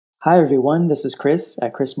Hi everyone, this is Chris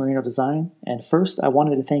at Chris Moreno Design, and first I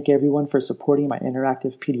wanted to thank everyone for supporting my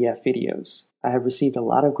interactive PDF videos. I have received a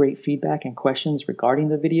lot of great feedback and questions regarding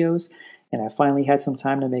the videos, and I finally had some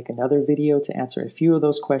time to make another video to answer a few of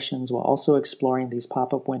those questions while also exploring these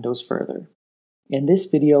pop-up windows further. In this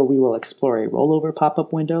video, we will explore a rollover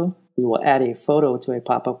pop-up window, we will add a photo to a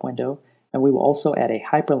pop-up window, and we will also add a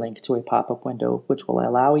hyperlink to a pop-up window, which will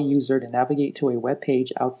allow a user to navigate to a web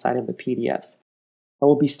page outside of the PDF. I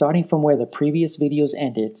will be starting from where the previous videos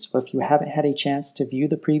ended, so if you haven't had a chance to view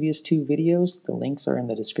the previous two videos, the links are in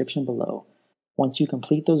the description below. Once you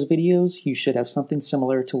complete those videos, you should have something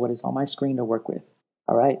similar to what is on my screen to work with.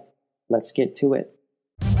 Alright, let's get to it.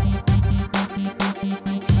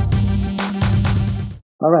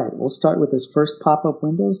 Alright, we'll start with this first pop-up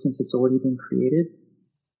window since it's already been created.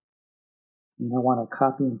 And I want to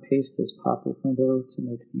copy and paste this pop-up window to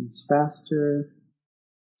make things faster.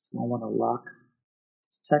 So I want to lock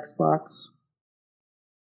this text box,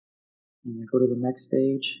 and then go to the next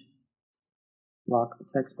page, lock the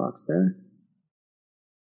text box there,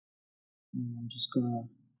 and I'm just going to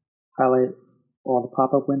highlight all the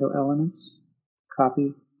pop-up window elements,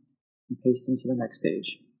 copy, and paste them to the next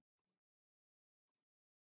page.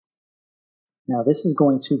 Now this is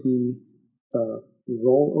going to be the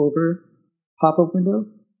rollover pop-up window,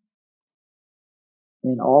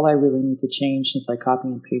 and all I really need to change, since I copied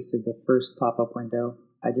and pasted the first pop-up window,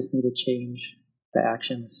 I just need to change the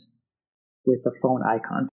actions with the phone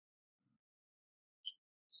icon.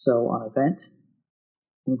 So on event,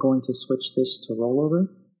 I'm going to switch this to rollover,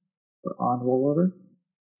 or on rollover.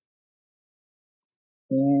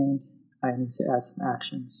 And I need to add some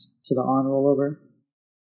actions to the on rollover.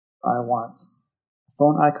 I want the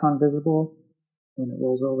phone icon visible when it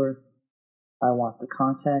rolls over. I want the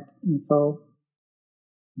contact info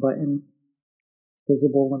button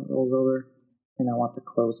visible when it rolls over, and I want the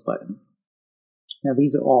close button. Now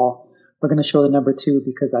these are all, we're going to show the number 2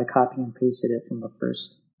 because I copied and pasted it from the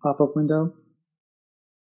first pop-up window.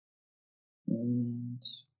 And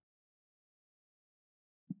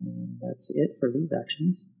that's it for these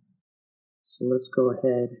actions. So let's go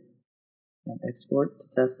ahead and export to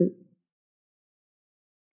test it.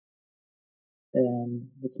 And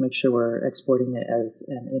let's make sure we're exporting it as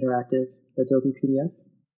an interactive Adobe PDF.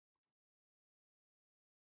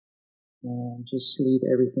 And just leave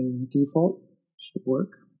everything default, should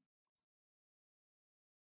work.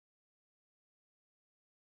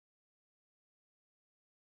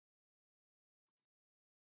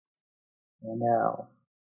 And now,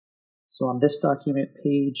 so on this document,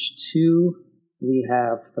 page 2, we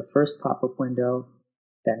have the first pop-up window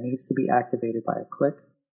that needs to be activated by a click.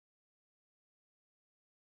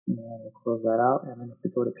 And we'll close that out. And then if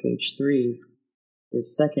we go to page 3,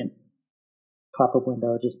 this second pop-up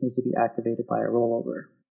window just needs to be activated by a rollover.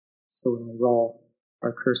 So when we roll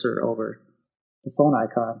our cursor over the phone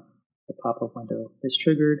icon, the pop-up window is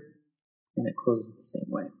triggered and it closes the same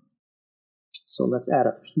way. So let's add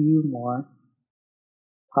a few more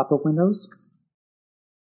pop-up windows.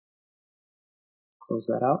 Close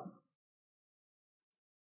that out.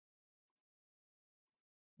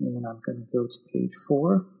 And I'm going to go to page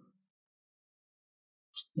 4.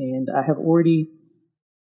 And I have already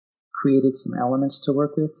created some elements to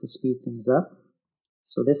work with to speed things up.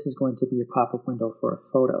 So this is going to be a pop-up window for a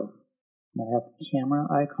photo. And I have a camera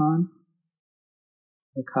icon.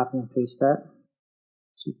 I copy and paste that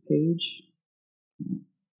to page.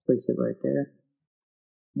 Place it right there.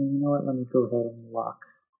 And you know what? Let me go ahead and lock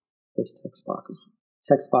this text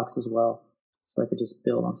box as well, so I could just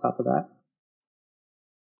build on top of that.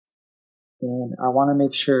 And I want to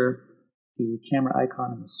make sure the camera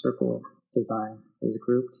icon and the circle design is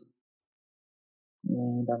grouped.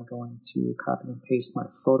 And I'm going to copy and paste my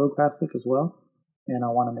photo graphic as well. And I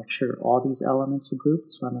want to make sure all these elements are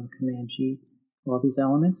grouped, so I'm going to Command G all these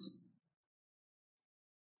elements.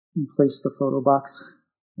 And place the photo box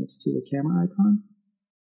next to the camera icon.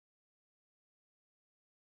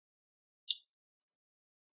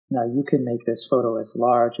 Now you can make this photo as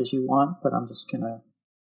large as you want, but I'm just going to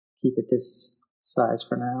keep it this size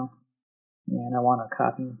for now. And I want to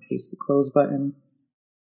copy and paste the close button.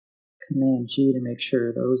 Command G to make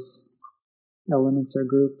sure those elements are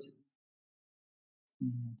grouped.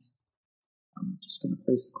 And I'm just going to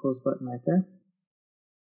place the close button right there.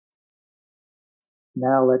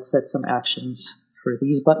 Now let's set some actions for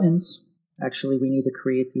these buttons. Actually, we need to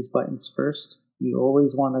create these buttons first. You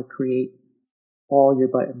always want to create all your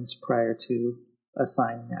buttons prior to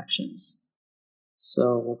assigning actions.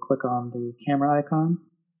 So we'll click on the camera icon,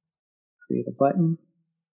 create a button,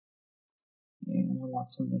 and I want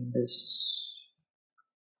to name this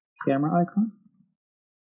camera icon.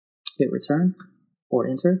 hit return or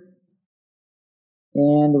enter.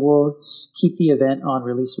 And we'll keep the event on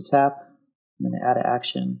release or tap. I'm going to add an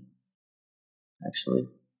action. Actually,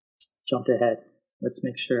 jumped ahead. Let's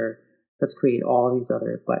make sure, let's create all these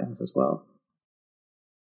other buttons as well.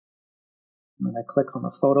 I'm going to click on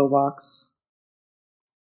the photo box,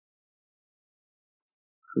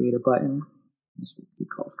 create a button. This would be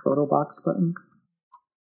called photo box button.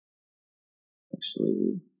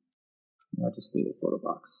 Actually, I'll just leave a photo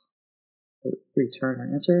box. Hit return or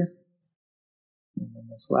enter. And then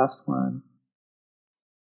this last one,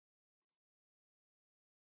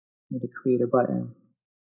 I need to create a button.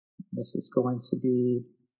 This is going to be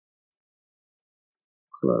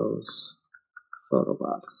close photo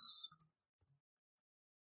box.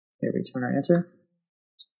 Hit return or enter.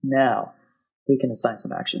 Now we can assign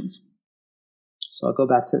some actions. So I'll go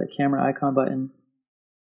back to the camera icon button,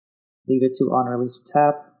 leave it to on release or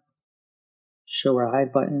tap, show or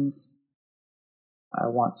hide buttons. I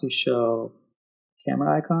want to show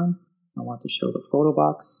camera icon, I want to show the photo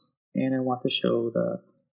box, and I want to show the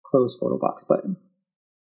close photo box button.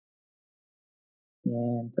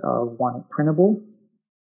 And I want it printable,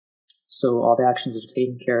 so all the actions are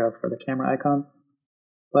taken care of for the camera icon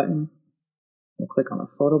button. I'll click on the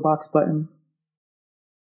photo box button,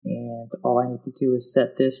 and all I need to do is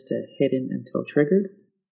set this to hidden until triggered,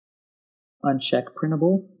 uncheck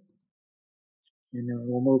printable, and then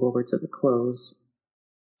we'll move over to the close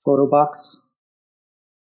photo box.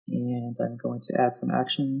 And I'm going to add some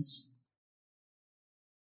actions.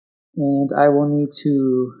 And I will need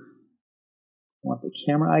to want the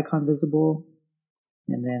camera icon visible,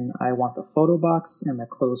 and then I want the photo box and the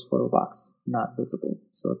closed photo box not visible.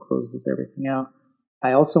 So it closes everything out.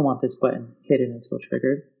 I also want this button hidden until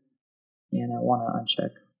triggered, and I want to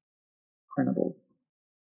uncheck printable.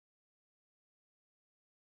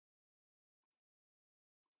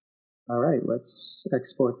 All right, let's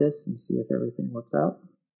export this and see if everything worked out.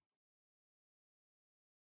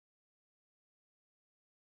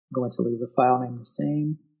 I'm going to leave the file name the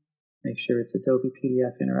same. Make sure it's Adobe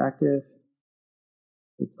PDF Interactive.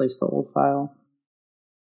 Replace the old file.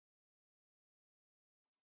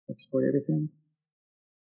 Export everything.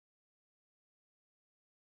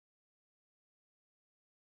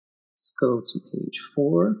 Let's go to page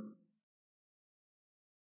 4.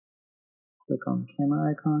 Click on the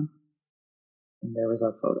camera icon. And there is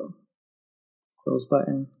our photo. Close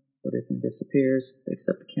button. Everything disappears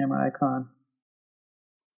except the camera icon.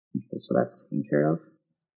 Okay, so that's taken care of.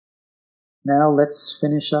 Now let's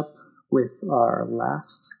finish up with our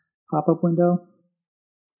last pop-up window.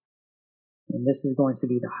 And this is going to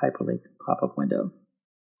be the hyperlink pop-up window.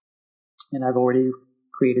 And I've already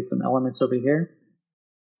created some elements over here.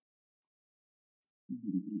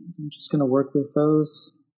 And I'm just going to work with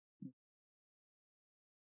those.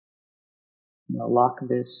 I'm going to lock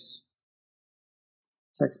this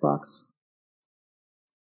text box.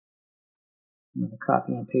 I'm going to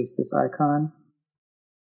copy and paste this icon,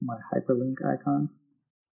 my hyperlink icon.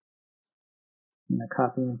 I'm going to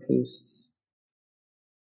copy and paste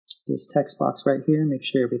this text box right here, make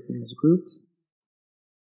sure everything is grouped.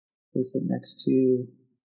 Place it next to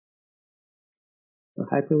the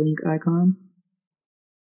hyperlink icon.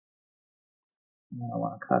 And then I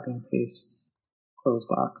want to copy and paste close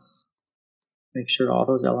box. Make sure all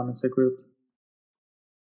those elements are grouped.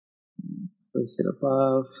 Place it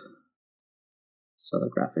above. So the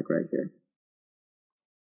graphic right here.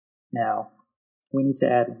 Now, we need to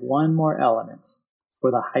add one more element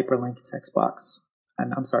for the hyperlink text box.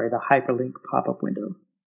 I'm sorry, the hyperlink pop-up window.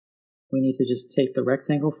 We need to just take the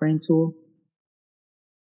rectangle frame tool,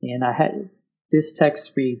 and this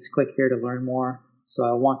text reads, click here to learn more. So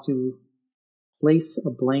I want to place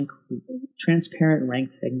a blank transparent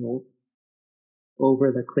rectangle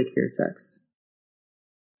over the click here text.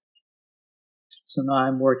 So now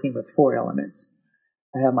I'm working with 4 elements.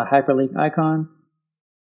 I have my hyperlink icon,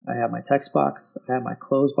 I have my text box, I have my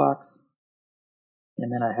close box,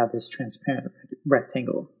 and then I have this transparent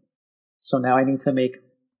rectangle. So now I need to make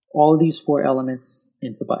all of these 4 elements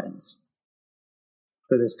into buttons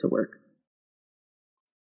for this to work.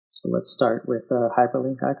 So let's start with a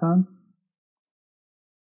hyperlink icon.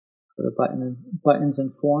 Go to buttons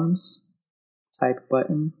and forms, type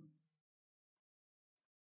button.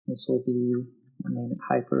 This will be, I'll name it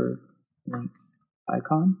hyperlink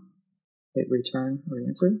icon. Hit return or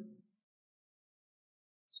enter.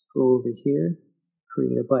 Let's go over here,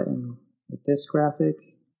 create a button with this graphic,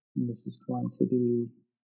 and this is going to be,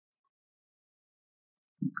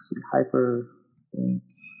 let's see, hyperlink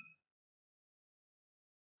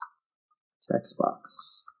text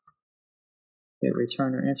box. Hit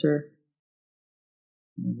return or enter.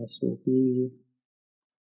 And this will be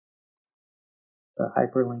the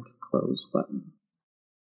hyperlink close button.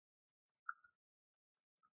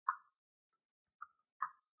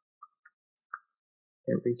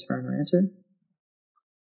 Hit return or enter.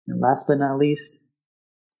 And last but not least,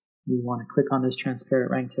 we want to click on this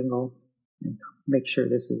transparent rectangle and make sure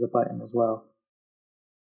this is a button as well.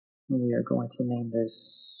 And we are going to name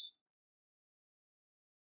this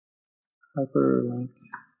Hyperlink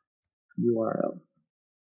URL.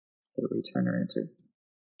 Hit return or enter.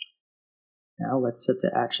 Now let's set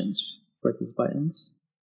the actions for these buttons.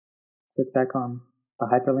 Click back on the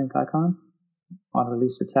hyperlink icon. On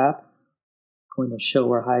release or tap, I'm going to show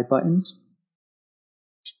or hide buttons.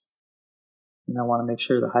 And I want to make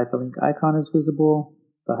sure the hyperlink icon is visible,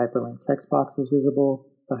 the hyperlink text box is visible,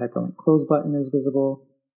 the hyperlink close button is visible,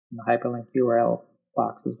 and the hyperlink URL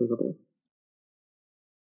box is visible.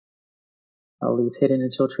 I'll leave hidden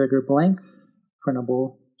until trigger blank.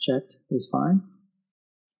 Printable checked is fine.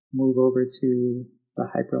 Move over to the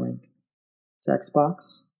hyperlink text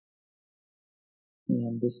box.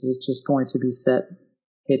 And this is just going to be set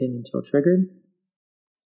hidden until triggered.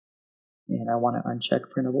 And I want to uncheck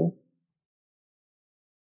printable.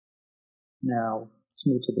 Now let's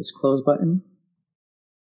move to this close button.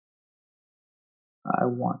 I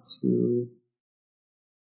want to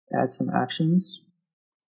add some actions.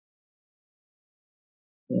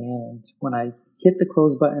 And when I hit the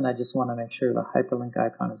close button, I just want to make sure the hyperlink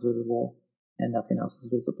icon is visible and nothing else is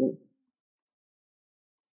visible.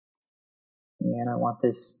 And I want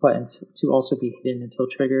this button to also be hidden until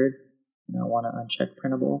triggered. And I want to uncheck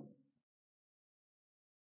printable.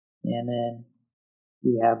 And then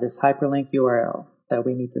we have this hyperlink URL that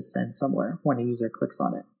we need to send somewhere when a user clicks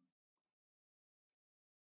on it.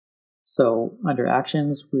 So under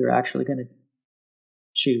actions, we're actually going to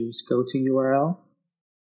choose go to URL.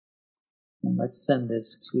 And let's send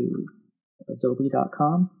this to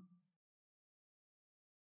adobe.com.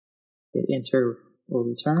 Hit enter or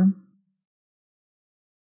return.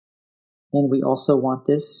 And we also want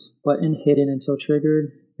this button hidden until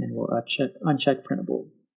triggered, and we'll uncheck printable.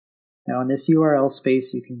 Now in this URL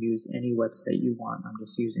space, you can use any website you want. I'm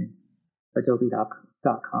just using adobe.com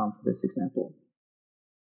for this example.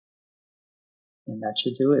 And that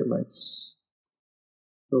should do it. Let's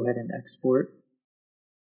go ahead and export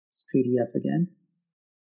this PDF again.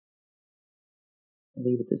 I'll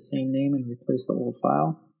leave it the same name and replace the old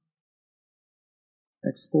file.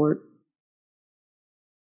 Export.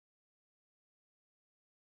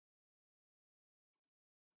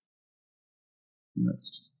 And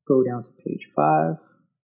let's go down to page 5,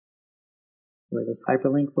 where this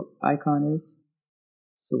hyperlink icon is.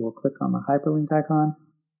 So we'll click on the hyperlink icon.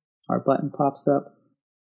 Our button pops up.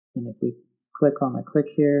 And if we click on the click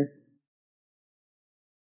here,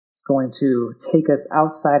 it's going to take us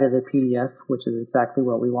outside of the PDF, which is exactly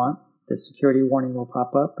what we want. The security warning will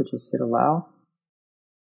pop up, but just hit allow.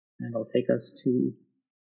 And it'll take us to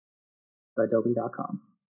adobe.com.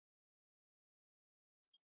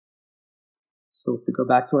 So if we go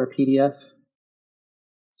back to our PDF,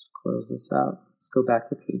 let's close this out. Let's go back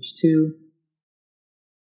to page 2.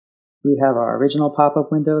 We have our original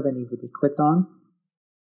pop-up window that needs to be clicked on.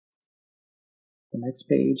 The next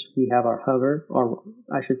page, we have our hover, or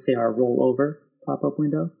I should say our rollover pop-up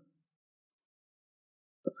window.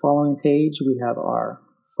 The following page, we have our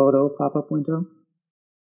photo pop-up window.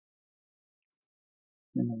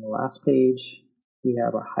 And then the last page, we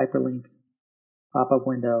have our hyperlink pop-up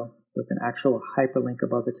window with an actual hyperlink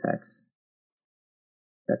above the text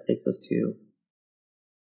that takes us to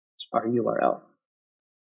our URL.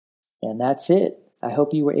 And that's it. I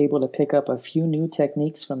hope you were able to pick up a few new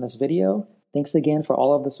techniques from this video. Thanks again for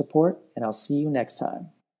all of the support, and I'll see you next time.